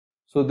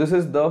So this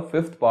is the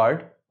fifth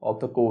part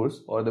of the course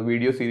or the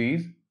video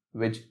series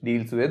which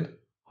deals with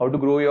how to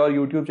grow your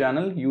YouTube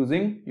channel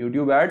using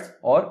YouTube ads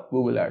or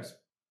Google ads.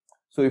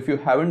 So if you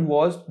haven't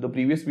watched the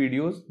previous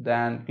videos,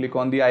 then click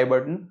on the I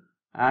button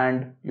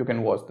and you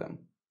can watch them.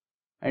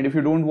 And if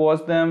you don't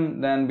watch them,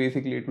 then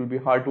basically it will be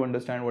hard to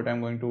understand what I'm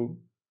going to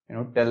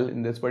tell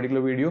in this particular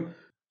video.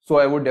 So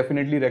I would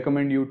definitely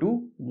recommend you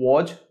to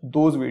watch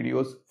those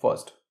videos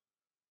first.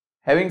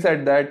 Having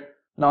said that,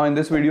 now in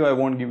this video I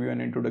won't give you an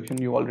introduction.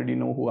 You already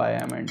know who I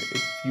am and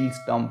it feels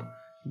dumb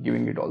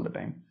giving it all the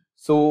time.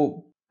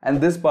 And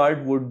this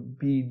part would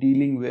be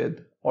dealing with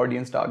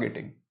audience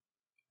targeting.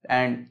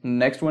 And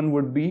next one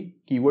would be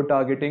keyword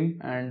targeting,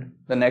 and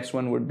the next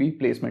one would be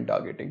placement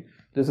targeting.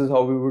 This is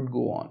how we would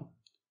go on.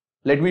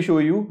 Let me show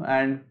you,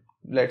 and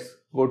let's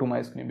go to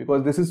my screen,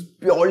 because this is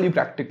purely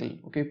practical.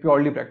 Okay,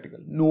 purely practical.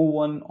 No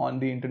one on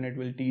the internet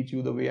will teach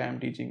you the way I am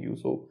teaching you.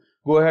 So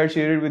go ahead,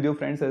 share it with your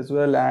friends as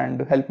well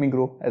and help me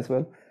grow as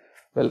well.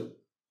 Well,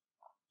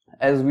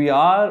 as we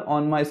are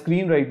on my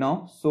screen right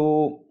now,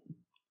 so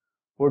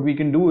what we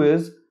can do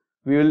is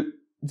we will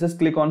just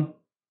click on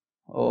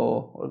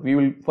we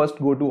will first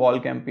go to all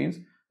campaigns.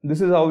 This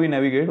is how we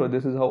navigate, or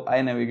this is how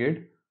I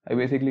navigate. I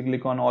basically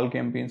click on all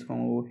campaigns from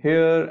over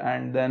here,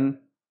 and then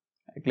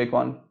I click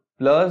on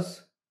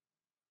plus,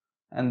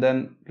 and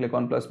then click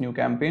on plus new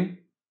campaign.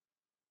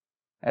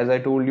 As I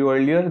told you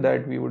earlier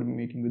that we would be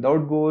making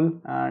without goal,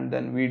 and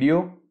then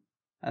video,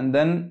 and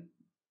then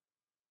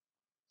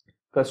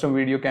custom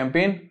video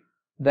campaign,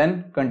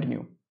 then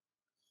continue.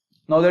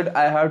 Now that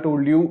I have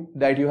told you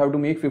that you have to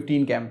make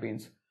 15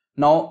 campaigns.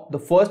 Now the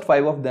first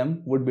 5 of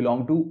them would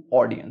belong to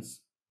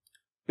audience.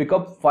 Pick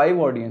up 5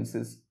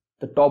 audiences,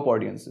 the top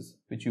audiences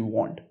which you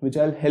want, which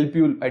I'll help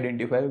you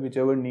identify,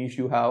 whichever niche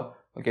you have.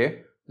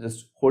 Okay,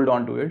 just hold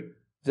on to it.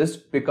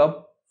 Just pick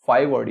up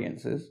 5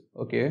 audiences,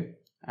 okay,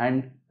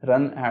 and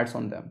run ads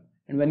on them.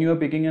 And when you are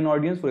picking an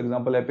audience, for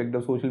example, I picked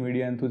a social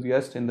media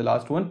enthusiast in the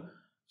last one.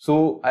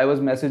 So I was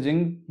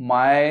messaging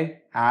my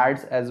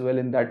ads as well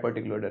in that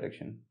particular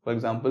direction. For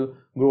example,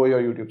 grow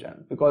your YouTube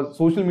channel, because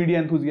social media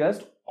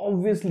enthusiasts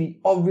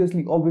obviously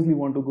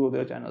want to grow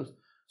their channels.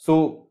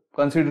 So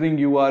considering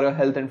you are a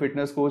health and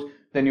fitness coach,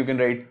 then you can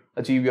write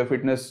achieve your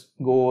fitness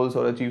goals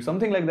or achieve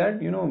something like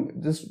that.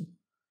 Just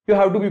you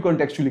have to be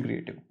contextually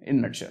creative in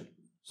a nutshell.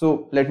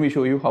 So let me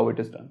show you how it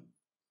is done.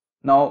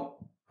 Now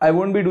I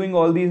won't be doing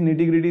all these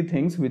nitty-gritty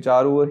things which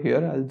are over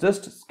here. I'll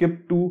just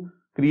skip to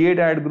create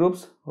ad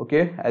groups,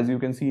 okay, as you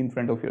can see in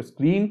front of your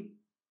screen,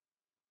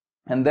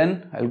 and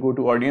then I'll go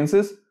to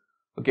audiences.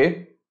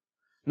 Okay,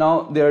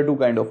 now there are 2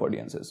 kinds of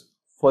audiences.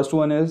 First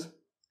one is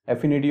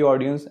affinity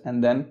audience,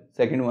 and then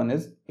second one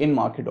is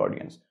in-market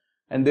audience,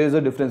 and there is a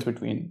difference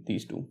between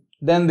these 2.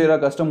 Then there are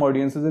custom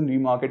audiences and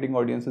remarketing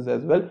audiences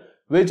as well,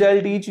 which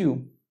I'll teach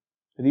you.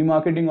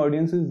 Remarketing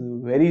audience is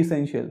very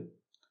essential.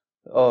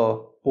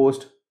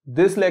 Post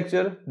this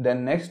lecture,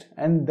 then next,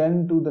 and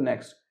then to the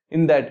next.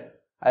 In that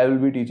I will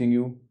be teaching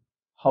you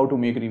how to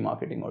make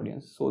remarketing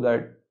audience, so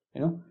that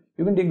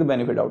you can take the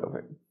benefit out of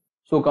it.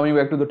 So coming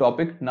back to the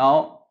topic,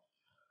 now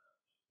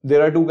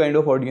there are 2 kinds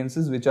of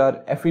audiences, which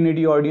are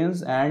affinity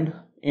audience and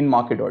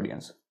in-market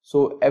audience.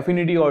 So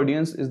affinity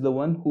audience is the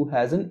one who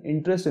has an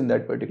interest in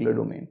that particular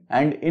domain,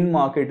 and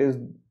in-market is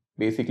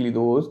basically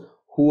those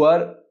who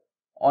are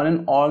on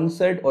an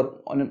onset, or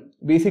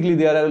basically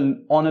they are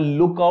on a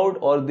lookout,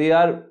 or they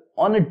are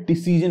on a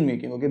decision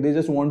making. Okay, they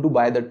just want to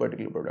buy that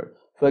particular product.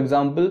 For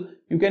example,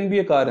 you can be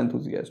a car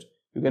enthusiast.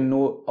 You can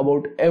know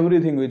about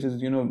everything which is a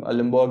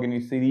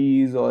Lamborghini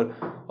series or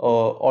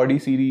Audi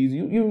series.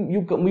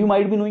 You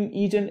might be knowing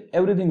each and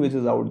everything which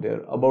is out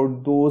there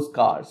about those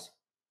cars,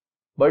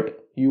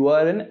 but you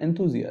are an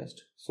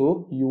enthusiast,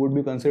 so you would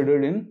be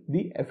considered in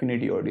the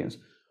affinity audience.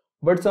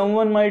 But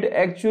someone might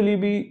actually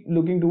be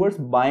looking towards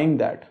buying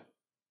that.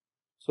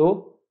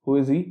 So who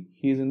is he?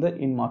 He is in the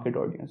in-market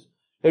audience.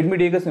 Let me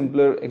take a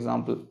simpler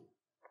example.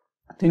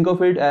 Think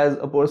of it as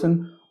a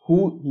person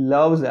who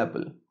loves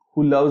Apple,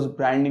 who loves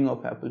branding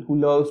of Apple, who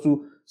loves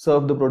to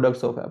serve the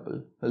products of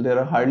Apple. Well, there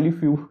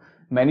are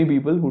many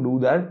people who do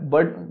that,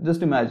 but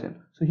just imagine.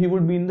 So he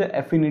would be in the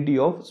affinity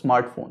of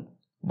smartphone.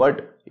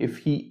 But if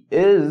he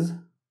is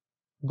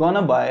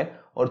gonna buy,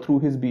 or through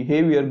his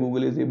behavior,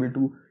 Google is able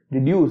to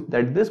deduce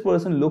that this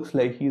person looks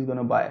like he's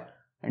gonna buy.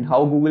 And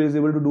how Google is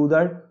able to do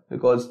that?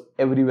 Because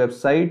every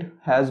website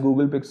has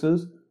Google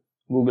Pixels.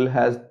 Google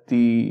has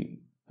the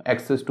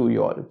access to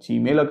your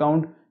Gmail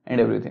account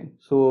and everything.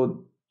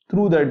 So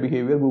through that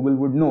behavior, Google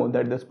would know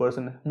that this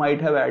person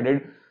might have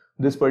added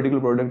this particular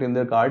product in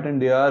their cart,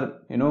 and they are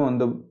on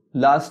the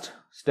last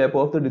step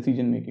of the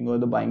decision making or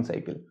the buying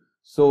cycle.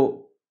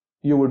 So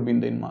you would be in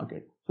the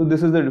in-market. So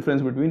this is the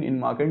difference between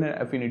in-market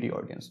and affinity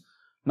audience.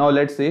 Now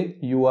let's say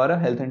you are a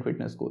health and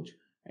fitness coach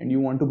and you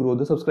want to grow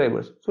the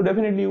subscribers. So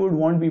definitely you would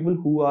want people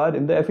who are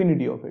in the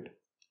affinity of it.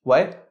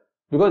 Why?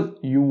 Because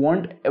you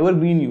want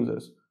evergreen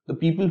users. The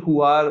people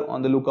who are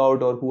on the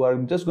lookout or who are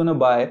just gonna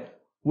buy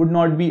would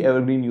not be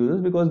evergreen users,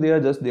 because they are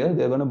just there,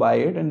 they're gonna buy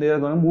it and they are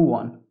gonna move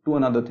on to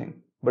another thing.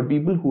 But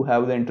people who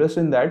have the interest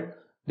in that,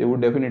 they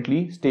would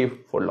definitely stay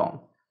for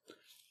long.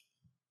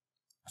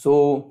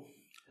 So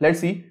let's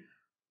see,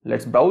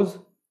 let's browse,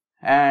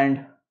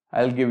 and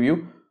I'll give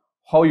you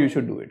how you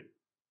should do it.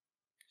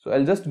 So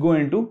I'll just go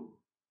into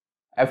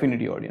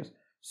Affinity Audience.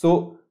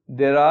 So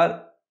there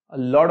are a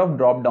lot of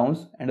drop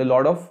downs and a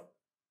lot of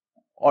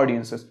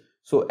audiences.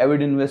 So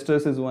avid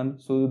investors is one.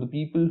 So the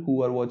people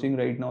who are watching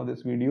right now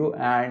this video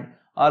and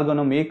are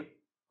gonna make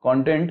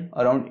content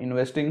around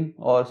investing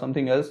or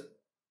something else,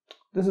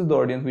 this is the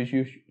audience which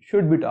you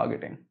should be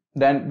targeting.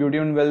 Then beauty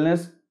and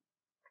wellness.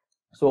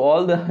 So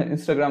all the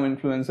Instagram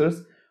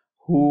influencers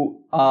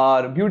who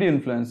are beauty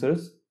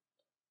influencers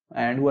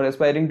and who are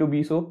aspiring to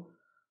be so.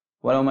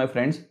 One of my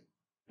friends,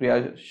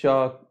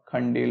 Priyasha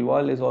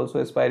Khandelwal, is also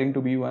aspiring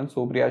to be one.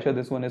 So Priyasha,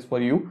 this one is for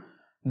you.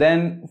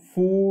 Then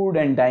food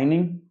and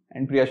dining,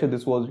 and Priyasha,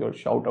 this was your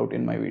shout out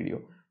in my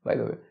video, by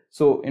the way.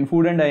 So in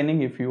food and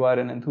dining, if you are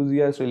an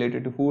enthusiast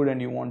related to food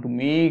and you want to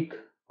make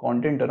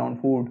content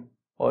around food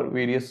or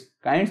various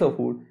kinds of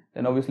food,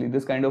 then obviously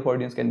this kind of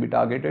audience can be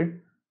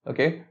targeted.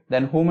 Okay.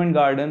 Then home and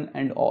garden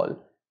and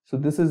all. So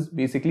this is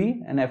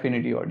basically an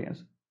affinity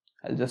audience.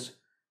 I'll just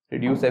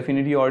reduce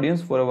affinity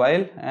audience for a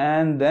while,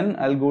 and then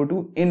I'll go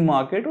to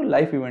in-market or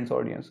life events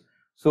audience.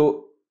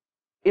 So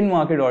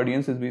in-market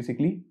audience is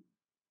basically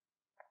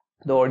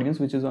the audience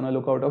which is on a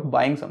lookout of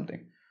buying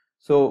something.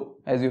 So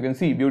as you can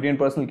see, beauty and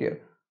personal care.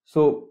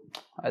 So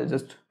I'll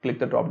just click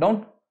the drop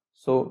down.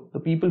 So the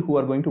people who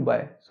are going to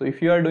buy. So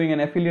if you are doing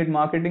an affiliate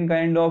marketing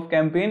kind of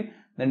campaign,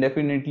 then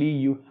definitely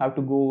you have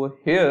to go over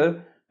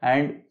here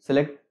and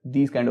select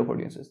these kind of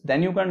audiences.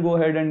 Then you can go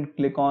ahead and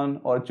click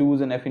on or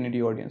choose an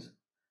affinity audience.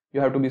 You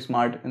have to be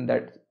smart in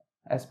that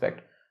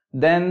aspect.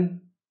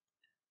 Then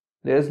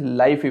there's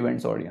life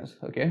events audience.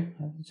 Okay,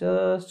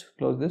 just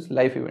close this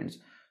life events.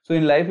 So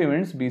in life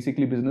events,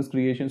 basically business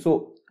creation.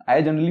 So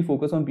I generally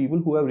focus on people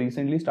who have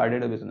recently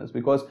started a business,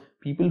 because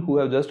people who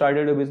have just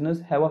started a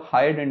business have a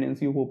higher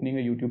tendency of opening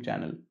a YouTube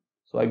channel.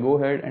 So I go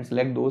ahead and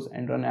select those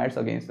and run ads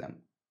against them.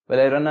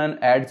 Well, I run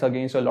ads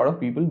against a lot of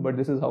people, but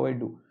this is how I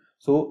do.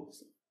 So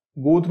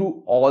go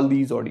through all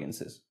these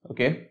audiences.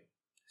 Okay,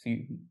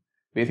 see,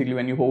 basically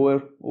when you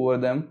hover over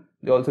them,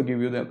 they also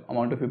give you the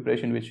amount of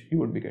impression which you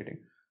would be getting.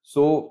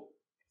 So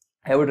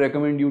I would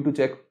recommend you to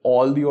check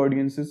all the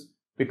audiences,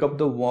 pick up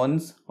the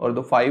ones or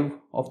the 5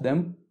 of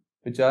them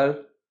which are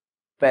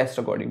best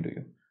according to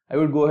you. I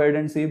would go ahead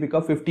and say pick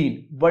up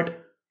 15,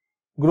 but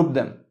group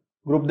them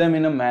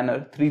in a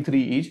manner 3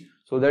 each,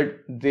 so that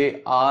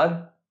they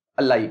are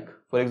alike.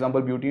 For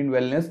example, beauty and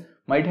wellness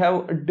might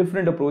have a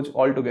different approach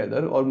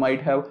altogether, or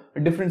might have a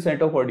different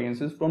set of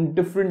audiences from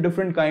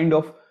different kind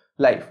of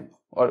life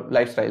or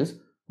lifestyles,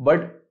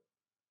 but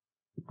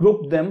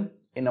group them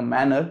in a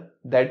manner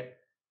that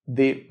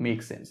they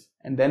make sense,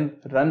 and then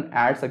run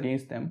ads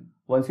against them.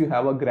 Once you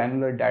have a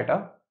granular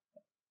data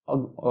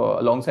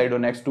alongside or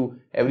next to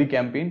every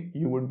campaign,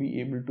 you would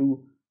be able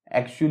to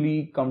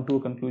actually come to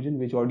a conclusion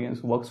which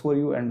audience works for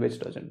you and which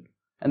doesn't,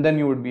 and then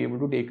you would be able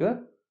to take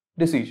a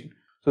decision.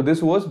 So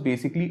this was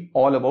basically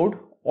all about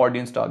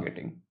audience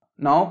targeting.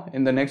 Now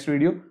in the next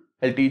video,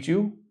 I'll teach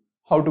you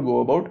how to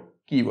go about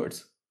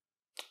keywords.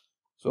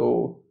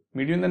 So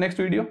meet you in the next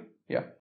video. Yeah.